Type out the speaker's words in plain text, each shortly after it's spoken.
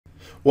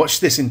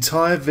Watch this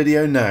entire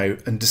video now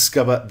and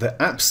discover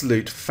the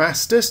absolute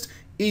fastest,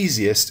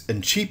 easiest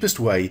and cheapest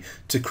way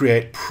to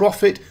create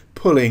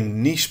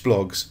profit-pulling niche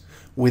blogs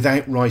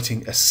without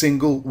writing a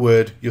single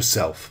word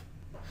yourself.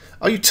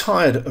 Are you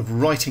tired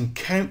of writing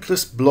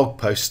countless blog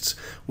posts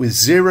with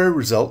zero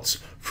results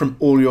from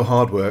all your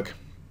hard work?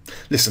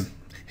 Listen,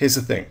 here's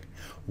the thing.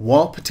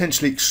 While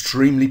potentially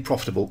extremely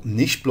profitable,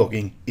 niche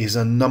blogging is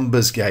a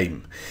numbers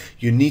game.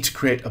 You need to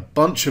create a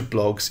bunch of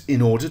blogs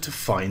in order to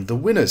find the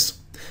winners.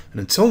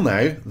 And until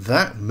now,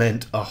 that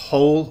meant a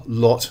whole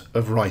lot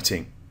of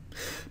writing.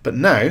 But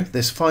now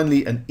there's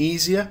finally an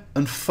easier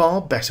and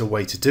far better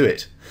way to do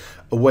it.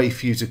 A way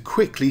for you to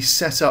quickly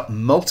set up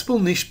multiple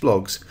niche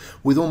blogs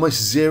with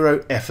almost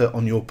zero effort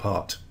on your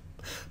part.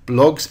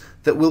 Blogs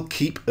that will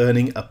keep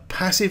earning a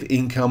passive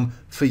income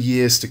for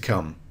years to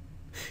come.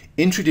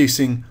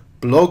 Introducing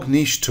Blog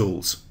Niche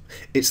Tools.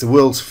 It's the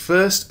world's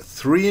first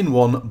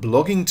 3-in-1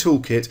 blogging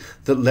toolkit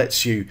that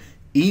lets you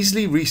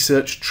easily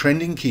research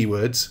trending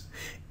keywords,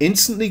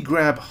 instantly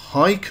grab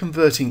high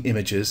converting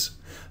images,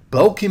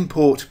 bulk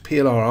import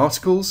PLR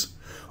articles,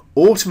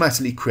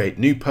 automatically create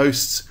new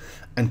posts,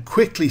 and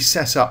quickly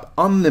set up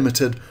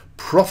unlimited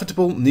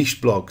profitable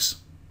niche blogs.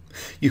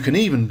 You can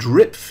even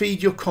drip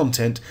feed your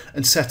content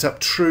and set up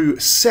true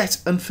set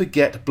and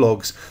forget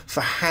blogs for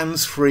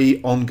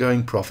hands-free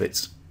ongoing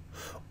profits.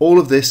 All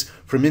of this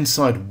from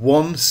inside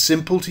one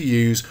simple to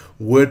use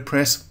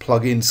WordPress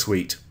plugin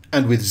suite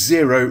and with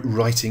zero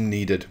writing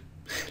needed.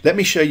 Let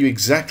me show you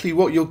exactly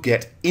what you'll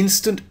get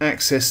instant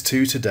access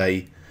to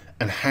today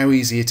and how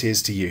easy it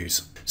is to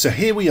use. So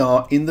here we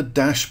are in the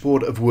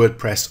dashboard of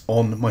WordPress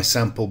on my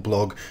sample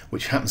blog,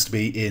 which happens to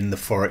be in the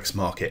Forex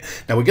market.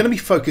 Now we're going to be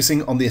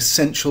focusing on the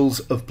essentials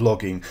of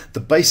blogging, the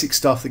basic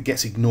stuff that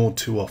gets ignored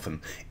too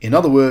often. In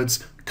other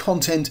words,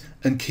 content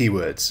and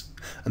keywords.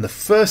 And the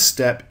first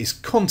step is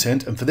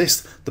content, and for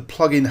this the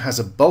plugin has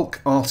a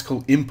bulk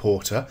article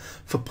importer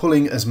for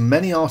pulling as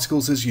many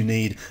articles as you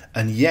need,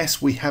 and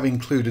yes, we have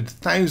included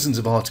thousands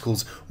of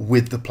articles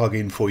with the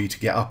plugin for you to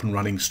get up and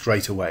running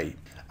straight away.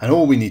 And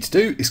all we need to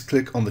do is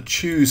click on the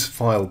Choose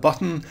File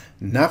button,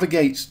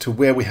 navigate to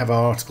where we have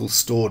our articles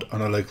stored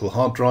on a local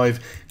hard drive,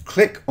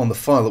 click on the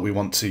file that we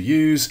want to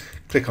use,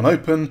 click on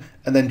Open,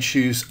 and then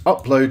choose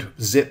Upload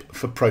Zip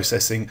for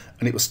processing,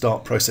 and it will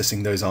start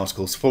processing those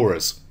articles for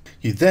us.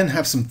 You then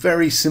have some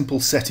very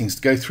simple settings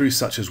to go through,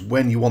 such as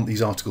when you want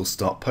these articles to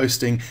start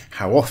posting,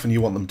 how often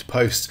you want them to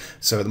post.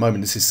 So at the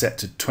moment this is set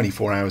to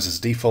 24 hours as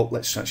default.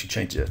 Let's actually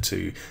change it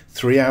to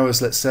 3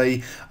 hours, let's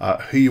say.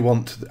 Who you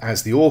want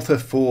as the author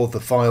for the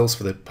files,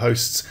 for the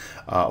posts,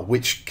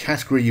 which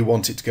category you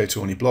want it to go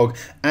to on your blog,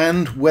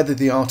 and whether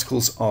the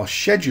articles are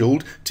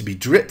scheduled to be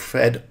drip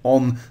fed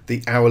on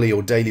the hourly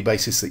or daily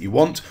basis that you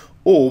want,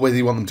 or whether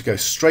you want them to go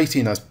straight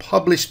in as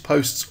published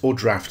posts or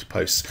draft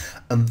posts.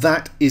 And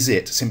that is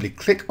it. Simply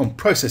click on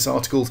Process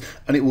Articles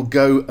and it will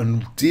go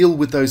and deal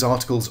with those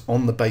articles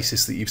on the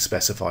basis that you've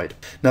specified.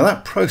 Now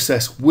that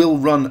process will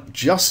run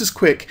just as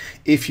quick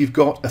if you've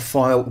got a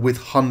file with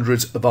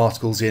hundreds of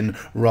articles in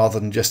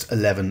rather than just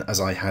 11 as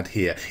I had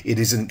here. It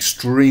is an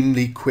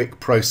extremely quick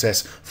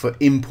process for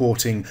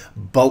importing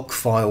bulk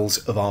files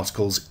of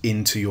articles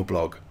into your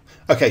blog.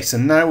 Okay, so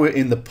now we're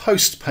in the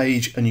post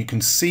page and you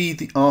can see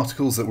the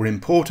articles that were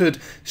imported,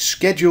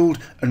 scheduled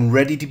and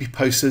ready to be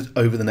posted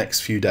over the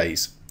next few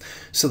days.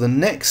 So the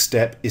next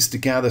step is to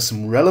gather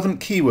some relevant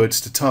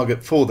keywords to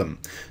target for them.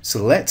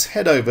 So let's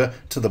head over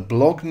to the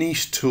Blog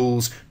Niche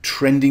Tools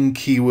Trending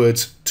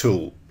Keywords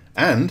tool.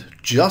 And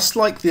just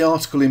like the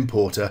article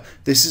importer,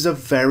 this is a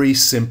very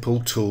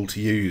simple tool to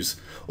use.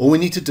 All we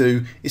need to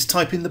do is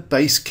type in the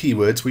base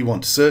keywords we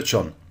want to search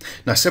on.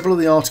 Now several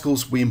of the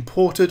articles we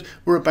imported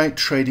were about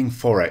trading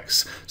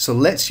Forex, so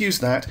let's use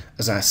that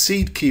as our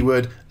seed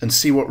keyword and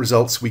see what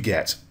results we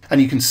get. And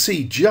you can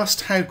see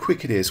just how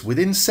quick it is.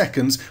 Within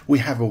seconds we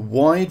have a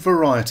wide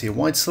variety, a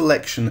wide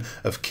selection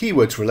of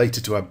keywords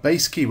related to our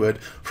base keyword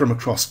from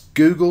across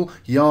Google,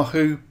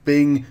 Yahoo,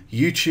 Bing,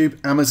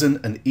 YouTube, Amazon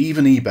and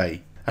even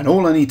eBay. And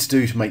all I need to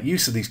do to make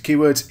use of these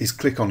keywords is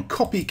click on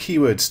Copy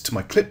Keywords to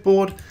my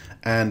clipboard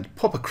and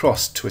pop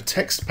across to a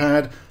text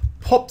pad,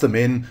 pop them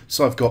in,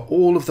 so I've got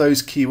all of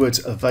those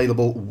keywords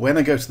available when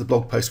I go to the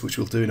blog post, which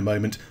we'll do in a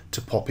moment,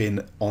 to pop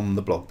in on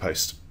the blog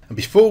post. And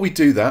before we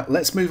do that,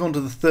 let's move on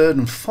to the third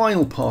and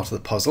final part of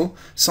the puzzle,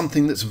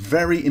 something that's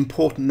very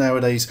important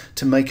nowadays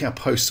to make our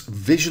posts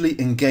visually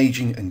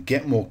engaging and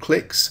get more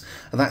clicks,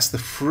 and that's the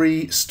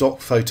free Stock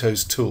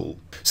Photos tool.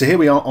 So here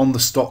we are on the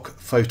Stock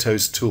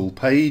Photos tool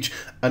page,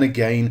 and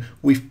again,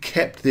 we've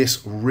kept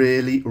this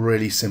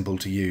really simple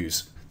to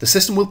use. The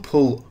system will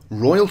pull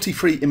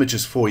royalty-free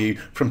images for you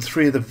from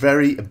 3 of the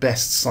very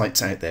best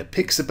sites out there,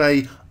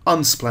 Pixabay,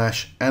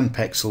 Unsplash and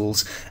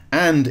Pexels,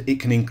 and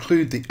it can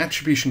include the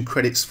attribution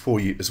credits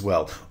for you as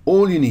well.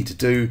 All you need to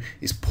do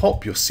is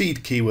pop your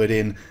seed keyword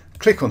in,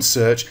 click on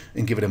search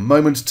and give it a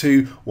moment or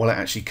two while it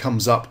actually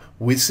comes up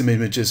with some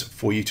images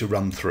for you to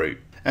run through.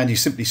 And you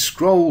simply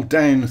scroll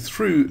down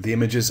through the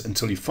images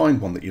until you find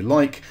one that you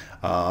like,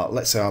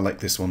 Let's say I like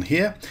this one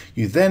here.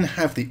 You then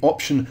have the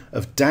option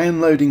of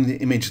downloading the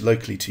image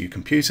locally to your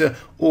computer,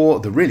 or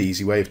the really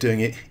easy way of doing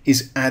it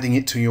is adding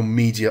it to your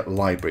media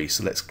library.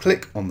 So let's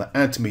click on the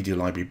Add to Media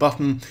Library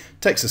button.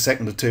 It takes a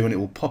second or two and it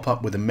will pop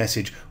up with a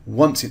message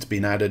once it's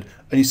been added,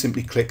 and you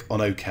simply click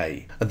on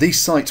OK. And these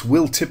sites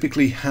will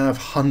typically have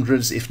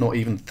hundreds, if not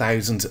even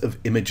thousands, of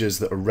images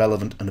that are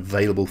relevant and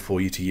available for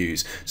you to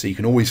use. So you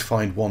can always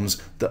find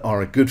ones that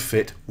are a good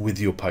fit with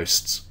your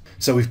posts.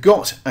 So we've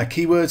got our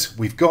keywords,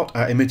 we've got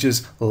our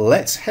images.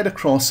 Let's head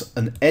across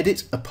and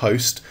edit a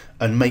post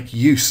and make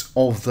use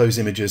of those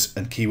images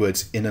and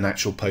keywords in an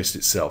actual post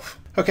itself.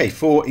 Okay,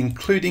 for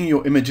including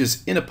your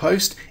images in a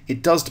post,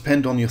 it does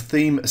depend on your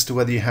theme as to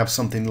whether you have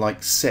something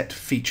like set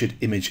featured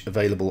image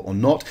available or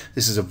not.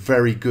 This is a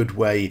very good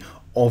way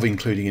of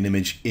including an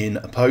image in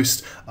a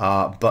post,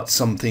 but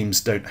some themes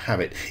don't have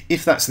it.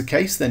 If that's the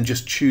case, then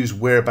just choose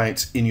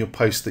whereabouts in your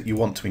post that you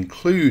want to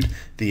include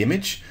the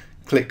image.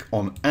 Click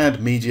on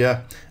Add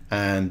Media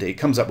and it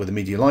comes up with a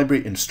media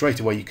library, and straight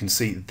away you can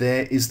see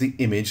there is the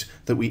image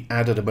that we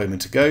added a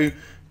moment ago.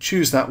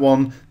 Choose that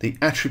one. The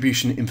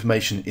attribution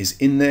information is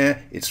in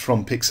there. It's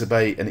from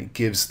Pixabay and it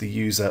gives the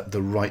user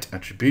the right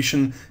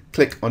attribution.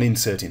 Click on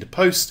Insert into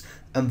Post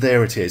and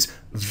there it is.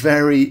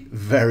 Very,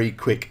 very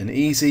quick and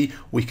easy.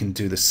 We can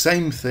do the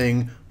same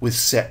thing with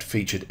Set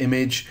Featured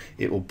Image.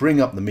 It will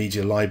bring up the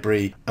media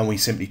library and we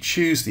simply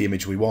choose the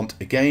image we want.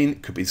 Again,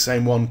 it could be the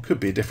same one, could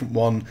be a different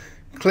one.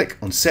 Click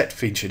on Set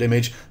Featured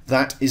Image.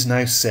 That is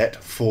now set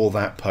for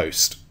that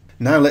post.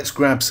 Now let's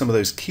grab some of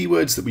those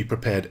keywords that we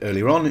prepared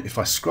earlier on. If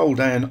I scroll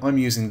down, I'm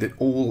using the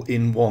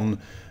all-in-one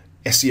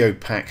SEO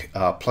pack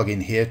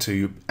plugin here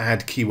to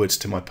add keywords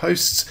to my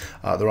posts.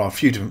 There are a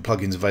few different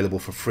plugins available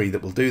for free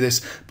that will do this,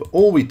 but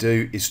all we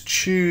do is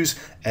choose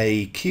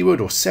a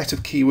keyword or set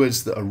of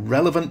keywords that are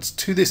relevant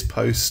to this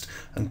post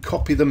and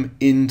copy them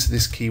into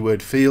this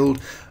keyword field.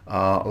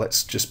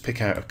 Let's just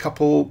pick out a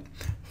couple.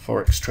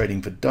 Forex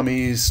trading for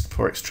dummies,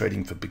 forex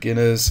trading for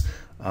beginners.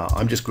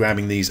 I'm just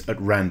grabbing these at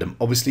random.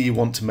 Obviously you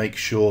want to make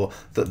sure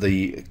that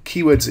the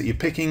keywords that you're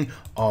picking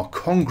are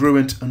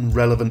congruent and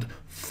relevant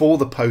for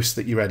the post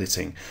that you're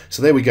editing.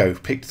 So there we go,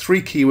 picked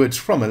 3 keywords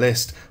from a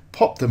list,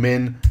 pop them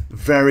in,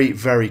 very,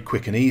 very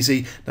quick and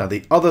easy. Now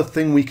the other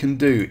thing we can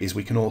do is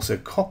we can also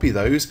copy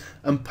those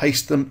and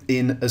paste them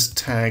in as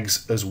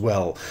tags as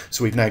well.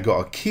 So we've now got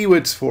our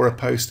keywords for a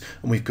post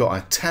and we've got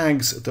our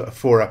tags that are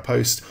for our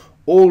post,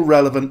 all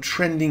relevant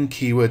trending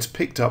keywords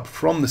picked up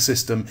from the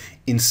system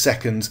in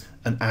seconds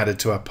and added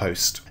to our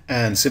post.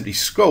 And simply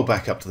scroll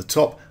back up to the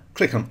top,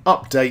 click on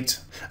Update,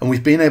 and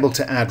we've been able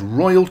to add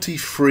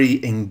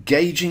royalty-free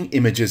engaging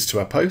images to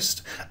our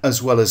post,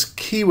 as well as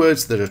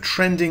keywords that are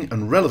trending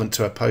and relevant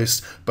to our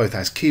post, both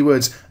as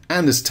keywords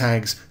and as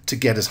tags, to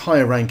get us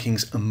higher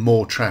rankings and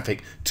more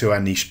traffic to our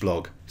niche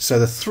blog. So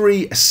the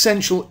 3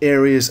 essential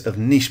areas of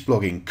niche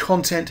blogging: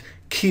 content,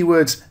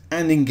 keywords,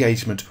 and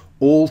engagement,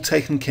 all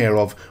taken care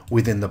of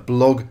within the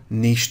Blog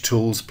Niche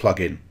Tools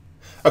plugin.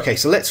 Okay,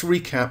 so let's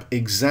recap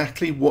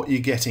exactly what you're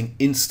getting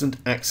instant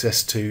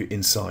access to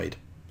inside.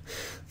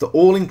 The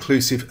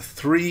all-inclusive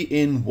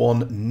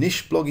 3-in-1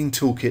 niche blogging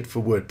toolkit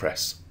for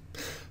WordPress.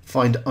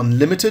 Find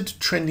unlimited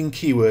trending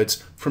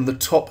keywords from the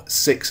top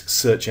 6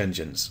 search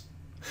engines.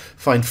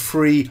 Find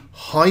free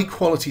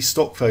high-quality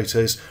stock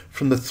photos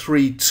from the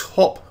 3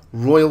 top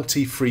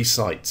royalty-free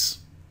sites.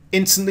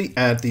 Instantly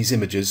add these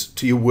images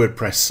to your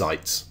WordPress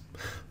sites.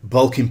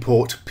 Bulk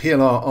import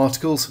PLR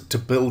articles to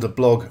build a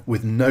blog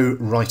with no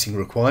writing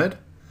required.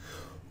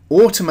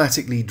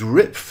 Automatically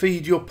drip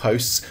feed your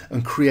posts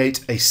and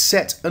create a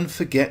set and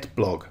forget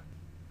blog.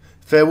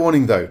 Fair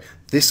warning though,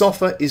 this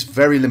offer is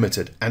very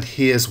limited, and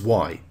here's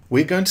why.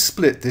 We're going to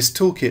split this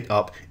toolkit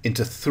up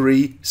into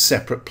 3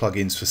 separate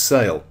plugins for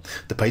sale.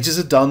 The pages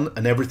are done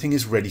and everything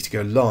is ready to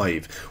go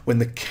live. When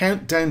the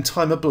countdown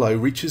timer below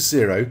reaches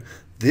 0,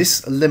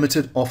 this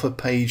limited offer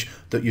page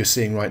that you're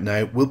seeing right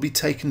now will be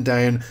taken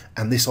down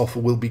and this offer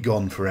will be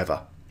gone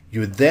forever.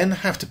 You would then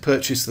have to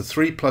purchase the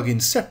 3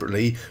 plugins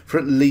separately for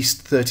at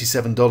least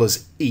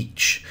 $37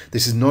 each.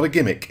 This is not a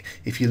gimmick.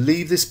 If you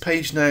leave this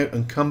page now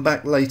and come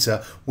back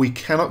later, we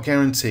cannot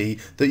guarantee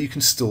that you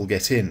can still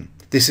get in.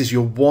 This is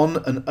your one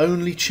and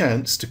only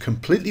chance to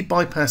completely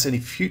bypass any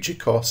future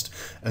cost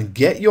and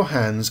get your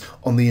hands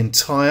on the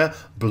entire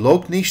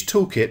Blog Niche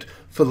Toolkit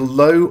for the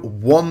low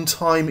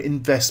one-time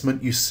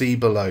investment you see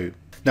below.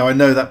 Now I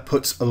know that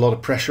puts a lot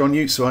of pressure on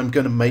you, so I'm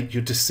going to make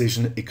your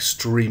decision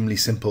extremely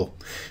simple.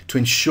 To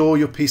ensure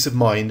your peace of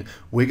mind,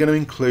 we're going to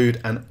include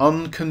an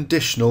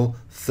unconditional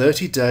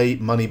 30-day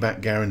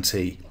money-back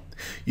guarantee.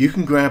 You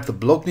can grab the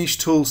Blog Niche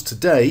Tools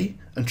today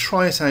and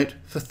try it out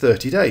for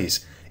 30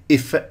 days.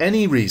 If for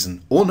any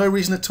reason, or no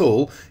reason at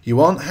all, you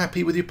aren't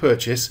happy with your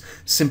purchase,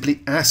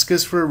 simply ask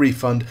us for a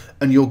refund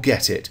and you'll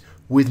get it,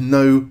 with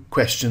no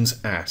questions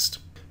asked.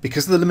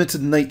 Because of the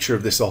limited nature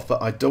of this offer,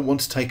 I don't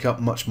want to take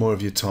up much more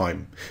of your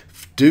time.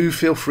 Do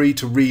feel free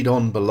to read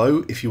on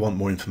below if you want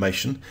more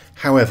information.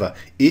 However,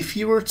 if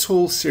you are at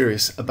all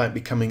serious about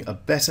becoming a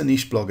better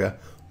niche blogger,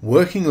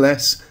 working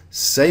less,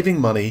 saving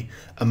money,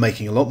 and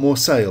making a lot more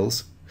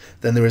sales,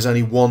 then there is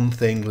only one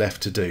thing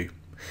left to do.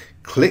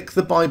 Click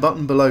the buy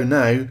button below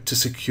now to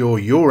secure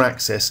your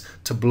access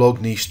to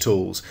Blog Niche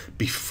Tools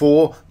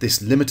before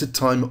this limited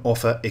time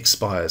offer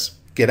expires.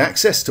 Get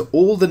access to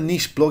all the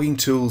niche blogging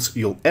tools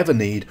you'll ever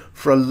need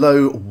for a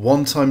low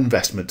one-time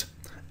investment,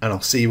 and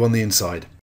I'll see you on the inside.